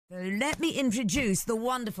Let me introduce the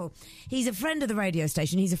wonderful... He's a friend of the radio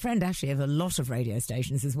station. He's a friend, actually, of a lot of radio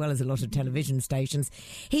stations as well as a lot of television stations.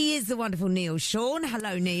 He is the wonderful Neil Sean.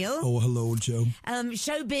 Hello, Neil. Oh, hello, Joe.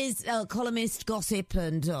 Showbiz columnist, gossip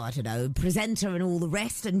and, presenter and all the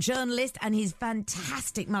rest, and journalist, and his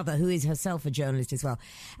fantastic mother, who is herself a journalist as well,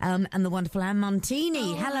 and the wonderful Anne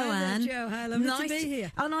Montini. Hello, Anne. Joe. Hi, lovely to be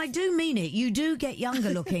here. And I do mean it. You do get younger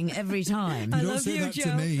looking every time. You don't say that Joe.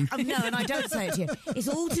 to me. No, and I don't say it to you. It's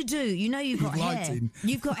all to do. You know, you've got hair.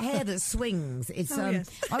 You've got hair that swings. It's yes.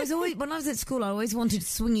 I was always, when I was at school, I always wanted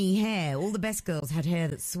swingy hair. All the best girls had hair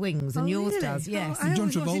that swings, and yours really? does. Yes. John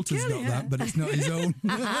Travolta's got that, but it's not his own.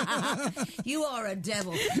 You are a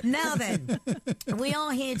devil. Now then, we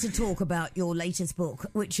are here to talk about your latest book,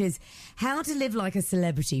 which is How to Live Like a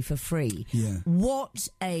Celebrity for Free. Yeah. What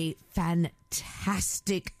a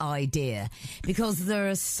fantastic idea, because there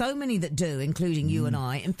are so many that do, including you and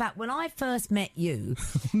I. In fact, when I first met you,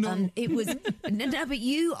 it was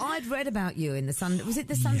I'd read about you in the Sunday. Was it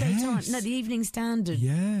the Sunday Times? No, the Evening Standard.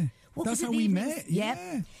 Yeah. What That's was it, how the we Evening- met. Yep.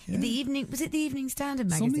 Yeah. The Evening, was it the Evening Standard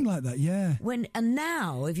magazine? Something like that, yeah. And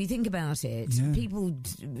now, if you think about it, Yeah. people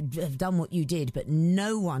have done what you did, but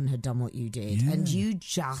no one had done what you did. Yeah. And you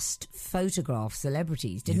just photographed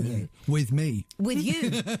celebrities, didn't you? With me. With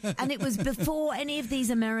you. And it was before any of these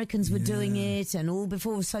Americans were doing it, and all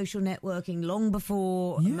before social networking, long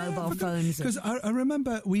before mobile phones. Because I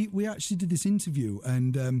remember we actually did this interview,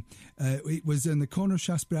 and it was in the corner of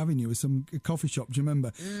Shaftesbury Avenue with some coffee shop, do you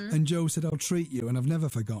remember? And Joe said, I'll treat you, and I've never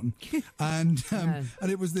forgotten. And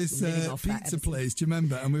it was this pizza place, do you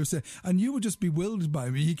remember? And we were saying, and you were just bewildered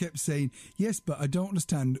by me. He kept saying, yes, but I don't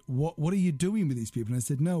understand, what are you doing with these people? And I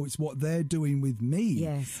said, no, it's what they're doing with me.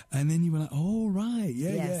 Yes. And then you were like, oh, right,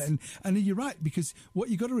 Yes. yeah. And you're right, because what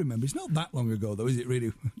you got to remember, it's not that long ago, though, is it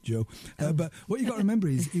really, Joe? But what you got to remember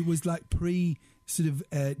is it was like sort of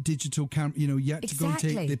digital camera, you had to go and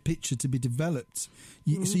take the picture to be developed.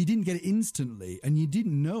 So you didn't get it instantly, and you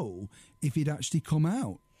didn't know if it actually come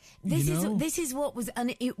out. This is what was,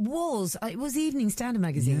 and it was Evening Standard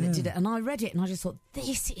magazine that did it, and I read it and I just thought,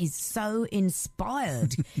 this is so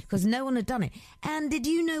inspired, because no one had done it. And did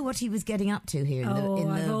you know what he was getting up to here in the I've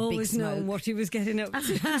big always smoke? known what he was getting up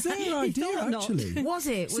to. Was that your idea, actually? Was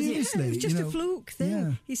it? Seriously? It was just a fluke thing.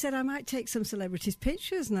 Yeah. He said, I might take some celebrities'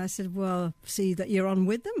 pictures, and I said, well, see that you're on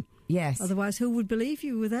with them. Yes. Otherwise, who would believe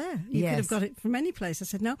you were there? You could have got it from any place. I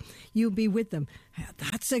said, no, you'll be with them.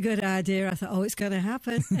 That's a good idea. I thought, it's going to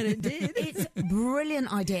happen. And it did. It's a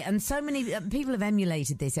brilliant idea. And so many people have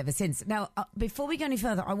emulated this ever since. Now, before we go any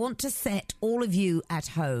further, I want to set all of you at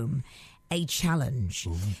home a challenge,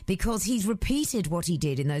 because he's repeated what he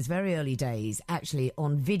did in those very early days, actually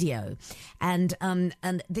on video, and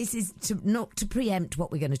this is not to preempt what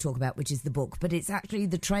we're going to talk about, which is the book, but it's actually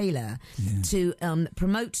the trailer to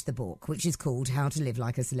promote the book, which is called How to Live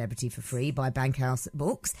Like a Celebrity for Free by Bankhouse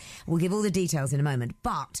Books. We'll give all the details in a moment,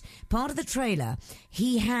 but part of the trailer,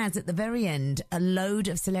 he has at the very end a load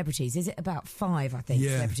of celebrities. Is it about 5, I think,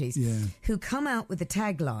 celebrities who come out with the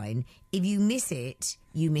tagline, if you miss it,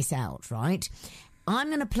 you miss out, right? I'm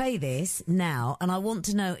going to play this now, and I want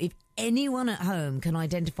to know if anyone at home can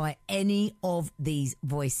identify any of these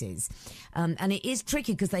voices. And it is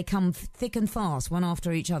tricky because they come thick and fast, one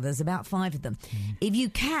after each other. There's about 5 of them. If you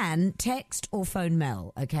can, text or phone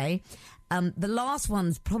Mel, okay? The last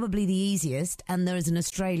one's probably the easiest, and there is an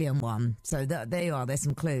Australian one. So there you are, there's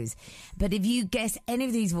some clues. But if you guess any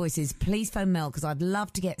of these voices, please phone Mel, because I'd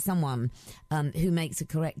love to get someone who makes a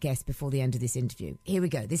correct guess before the end of this interview. Here we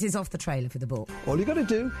go. This is off the trailer for the book. All you got to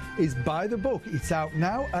do is buy the book. It's out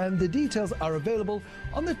now, and the details are available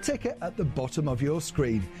on the ticket at the bottom of your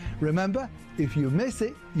screen. Remember, if you miss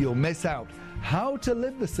it, you'll miss out. How to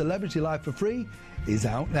Live the Celebrity Life for Free is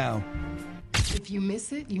out now. If you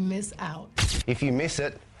miss it, you miss out. If you miss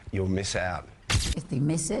it, you'll miss out. If they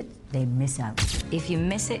miss it, they miss out. If you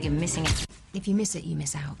miss it, you're missing out. If you miss it, you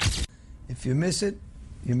miss out. If you miss it,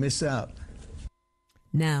 you miss out.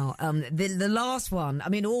 Now, the last one, I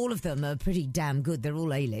mean, all of them are pretty damn good. They're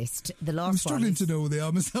all A-list. The last I'm struggling to know who they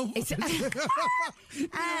are myself.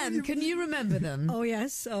 Anne, can you remember them? Oh,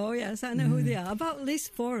 yes, I know who they are. About at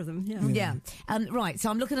least 4 of them, Yeah. Right, so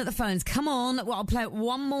I'm looking at the phones. Come on, well, I'll play it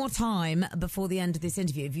one more time before the end of this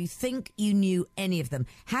interview. If you think you knew any of them,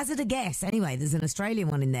 hazard a guess. Anyway, there's an Australian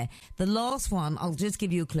one in there. The last one, I'll just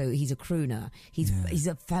give you a clue. He's a crooner. He's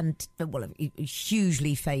a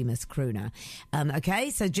hugely famous crooner. Okay,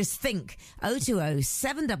 so just think. 020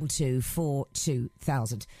 722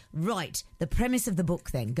 42000. Right, the premise of the book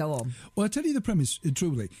then. Go on. Well, I'll tell you the premise,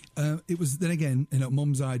 truly. It was, then again,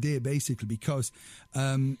 Mum's idea, basically, because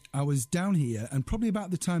I was down here, and probably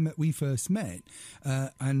about the time that we first met,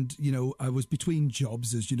 and, you know, I was between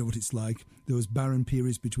jobs, as you know what it's like. There was barren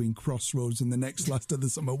periods between Crossroads and the next last of the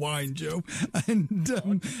summer wine, Joe. And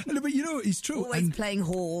but, you know, it's true. Always playing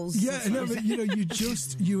halls. Yeah, no, but, you know,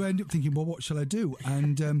 you end up thinking, well, what shall I do?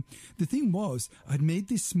 And the thing was, I'd made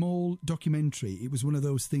this small documentary. It was one of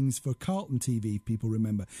those things for Carlton TV, if people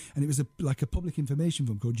remember. And it was like a public information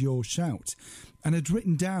film called Your Shout. And I'd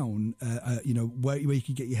written down, you know, where you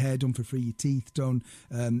could get your hair done for free, your teeth done,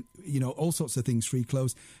 you know, all sorts of things, free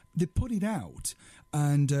clothes. They put it out,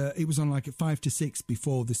 and it was on like at 5 to 6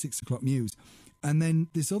 before the 6 o'clock news. And then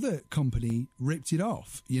this other company ripped it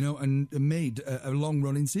off, you know, and made a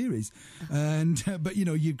long-running series. And but, you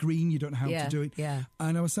know, you're green, you don't know how to do it. Yeah.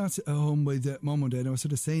 And I was sat at home with Mum one day, and I was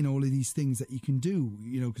sort of saying all of these things that you can do,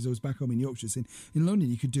 you know, because I was back home in Yorkshire, saying, in London,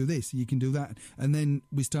 you could do this, you can do that. And then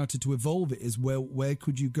we started to evolve it as well. Where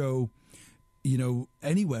could you go, you know,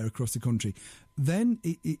 anywhere across the country? Then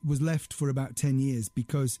it was left for about 10 years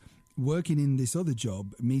because working in this other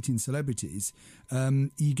job, meeting celebrities,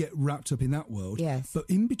 you get wrapped up in that world. Yes. But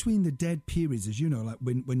in between the dead periods, as you know, like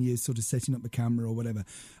when you're sort of setting up the camera or whatever,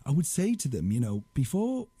 I would say to them, you know,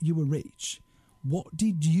 before you were rich, what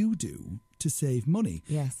did you do to save money?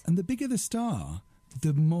 Yes. And the bigger the star,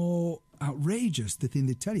 the more outrageous the thing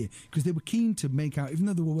they tell you, because they were keen to make out, even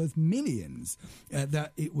though they were worth millions,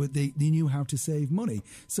 that they knew how to save money.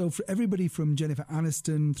 So for everybody from Jennifer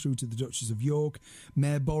Aniston through to the Duchess of York,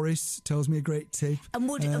 Mayor Boris tells me a great tip. And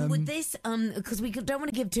would this, because we don't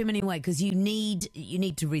want to give too many away, because you need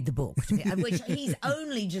to read the book, which he's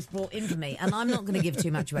only just brought in for me, and I'm not going to give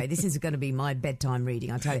too much away. This is going to be my bedtime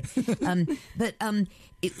reading, I tell you.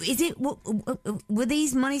 Were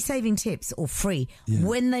these money-saving tips or free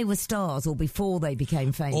when they were stars or before they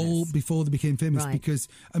became famous? All before they became famous, right. Because,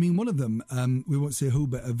 I mean, one of them, we won't say who,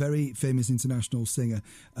 but a very famous international singer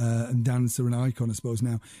and dancer and icon, I suppose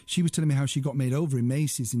now, she was telling me how she got made over in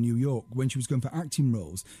Macy's in New York when she was going for acting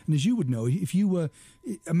roles. And as you would know, if you were,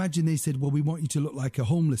 imagine they said, well, we want you to look like a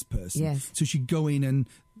homeless person. Yes. So she'd go in and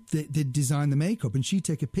they'd design the makeup, and she'd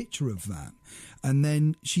take a picture of that. And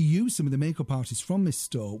then she used some of the makeup artists from this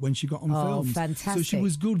store when she got on films. Oh, fantastic. So she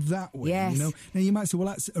was good that way, yes. you know. Now, you might say, well,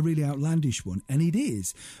 that's a really outlandish one, and it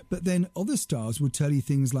is. But then other stars would tell you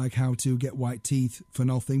things like how to get white teeth for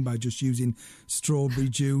nothing by just using strawberry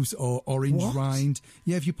juice or orange rind.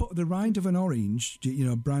 Yeah, if you put the rind of an orange, you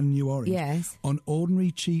know, brand new orange, yes. on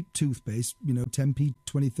ordinary cheap toothpaste, you know, 10p,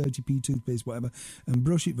 20, 30p toothpaste, whatever, and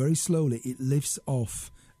brush it very slowly, it lifts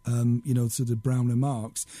off you know, sort of browner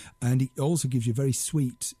marks, and it also gives you very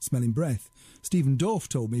sweet smelling breath. Stephen Dorff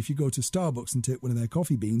told me if you go to Starbucks and take one of their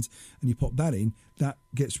coffee beans and you pop that in, that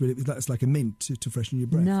gets rid of it. That's like a mint to freshen your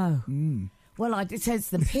breath. No. Well, it says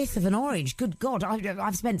the pith of an orange. Good God,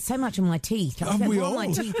 I've spent so much on my teeth. I've spent all my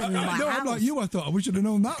teeth in my house. I'm like you. I thought we should have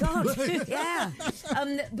known that. God, yeah.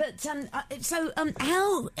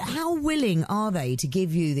 How willing are they to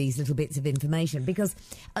give you these little bits of information? Because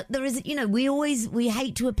there is, you know, we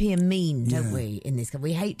hate to appear mean, don't we? In this,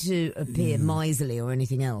 we hate to appear miserly or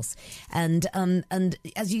anything else. And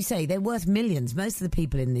as you say, they're worth millions. Most of the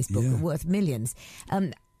people in this book are worth millions.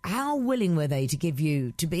 How willing were they to give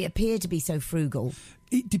you appear to be so frugal?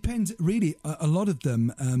 It depends, really. A lot of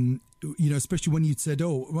them, you know, especially when you said,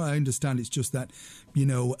 "Oh, well, I understand. It's just that, you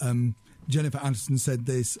know, Jennifer Aniston said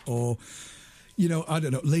this," or, you know, I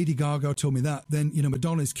don't know, Lady Gaga told me that. Then, you know,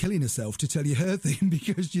 Madonna's killing herself to tell you her thing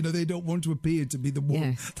because, you know, they don't want to appear to be the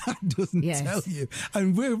one that doesn't tell you.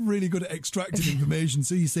 And we're really good at extracting information.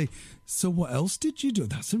 So you say, so what else did you do?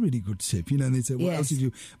 That's a really good tip, you know. And they say, what else did you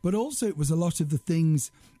do? But also it was a lot of the things,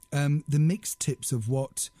 the mixed tips of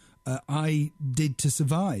what I did to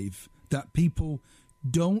survive that people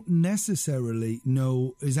don't necessarily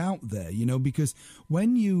know is out there, you know, because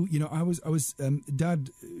when you know, I was Dad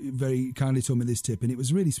very kindly told me this tip, and it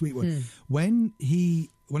was a really sweet one. When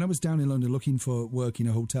I was down in London looking for work in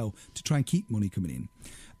a hotel to try and keep money coming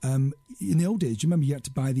in the old days, you remember you had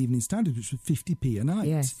to buy the Evening Standard, which was 50p a night.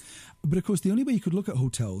 Yes. But of course, the only way you could look at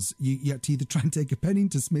hotels, you had to either try and take a pen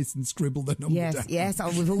into Smith's and scribble the number down. Yes,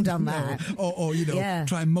 we've all done that. Or you know,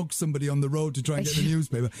 try and mug somebody on the road to try and get the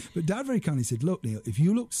newspaper. But Dad very kindly said, look, Neil, if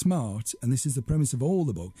you look smart, and this is the premise of all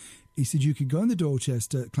the book, He said you could go in the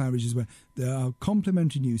Dorchester, Claridge's where there are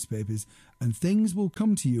complimentary newspapers and things will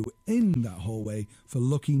come to you in that hallway for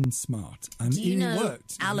looking smart. And Do you know, it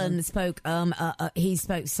worked. Alan spoke, he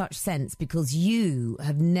spoke such sense because you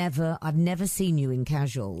have I've never seen you in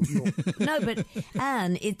casual. No, but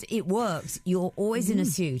Anne, it works. You're always in a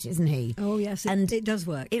suit, isn't he? Oh, yes, and it does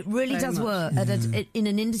work. It really does work in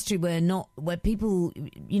an industry where people,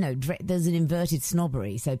 there's an inverted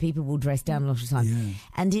snobbery, so people will dress down a lot of the time. Yeah.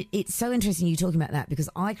 And it's so interesting you talking about that because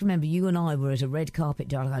I can remember you and I were at a red carpet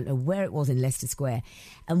dinner, I don't know where it was in Leicester Square,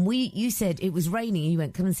 and you said it was raining and you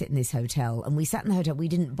went, come and sit in this hotel, and we sat in the hotel. We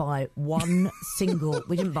didn't buy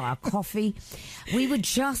we didn't buy a coffee. We were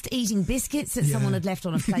just eating biscuits that someone had left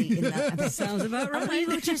on a plate in the Sounds about right. And we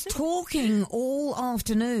were just talking all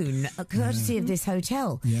afternoon, courtesy of this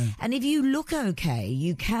hotel. Yeah. And if you look okay,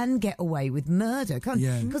 you can get away with murder, can't you?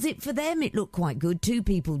 Yeah. Because for them it looked quite good. 2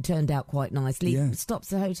 people turned out quite nicely. Yeah. Stops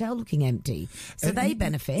the hotel looking empty. So they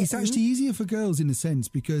benefit. It's actually easier for girls in a sense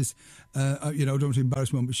because, I don't want to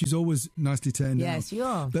embarrass Mum, but she's always nicely turned out. Yes, you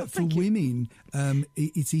are. But for women,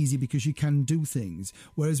 it's easy because you can do things.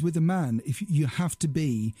 Whereas with a man, if you have to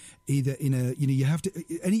be either in a, you have to,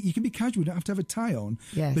 you can be casual, you don't have to have a tie on.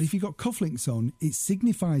 Yes. But if you've got cufflinks on, it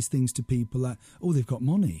signifies things to people that, they've got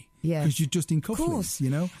money. Yeah, because you're just in cufflinks, of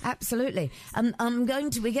course. Absolutely.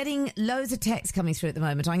 We're getting loads of texts coming through at the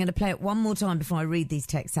moment. I'm going to play it one more time before I read these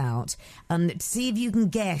texts out to see if you can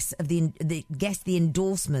guess the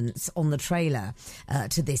endorsements on the trailer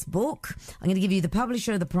to this book. I'm going to give you the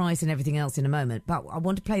publisher, the price, and everything else in a moment. But I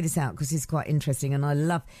want to play this out because it's quite interesting, and I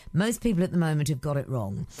love most people at the moment have got it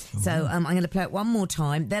wrong. Oh. So I'm going to play it one more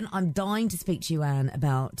time. Then I'm dying to speak to you, Anne,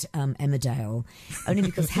 about Emmerdale, only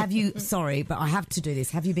because sorry, but I have to do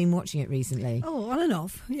this. Have you been watching it recently? Oh, on and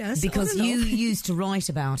off, yes. Because you used to write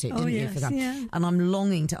about it, didn't you? For that? Yeah. And I'm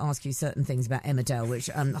longing to ask you certain things about Emmerdale, which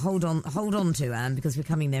hold on to, Anne, because we're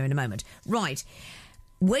coming there in a moment. Right.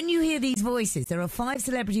 When you hear these voices, there are 5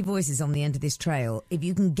 celebrity voices on the end of this trail. If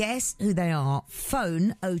you can guess who they are,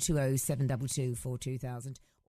 phone 020 722 42000.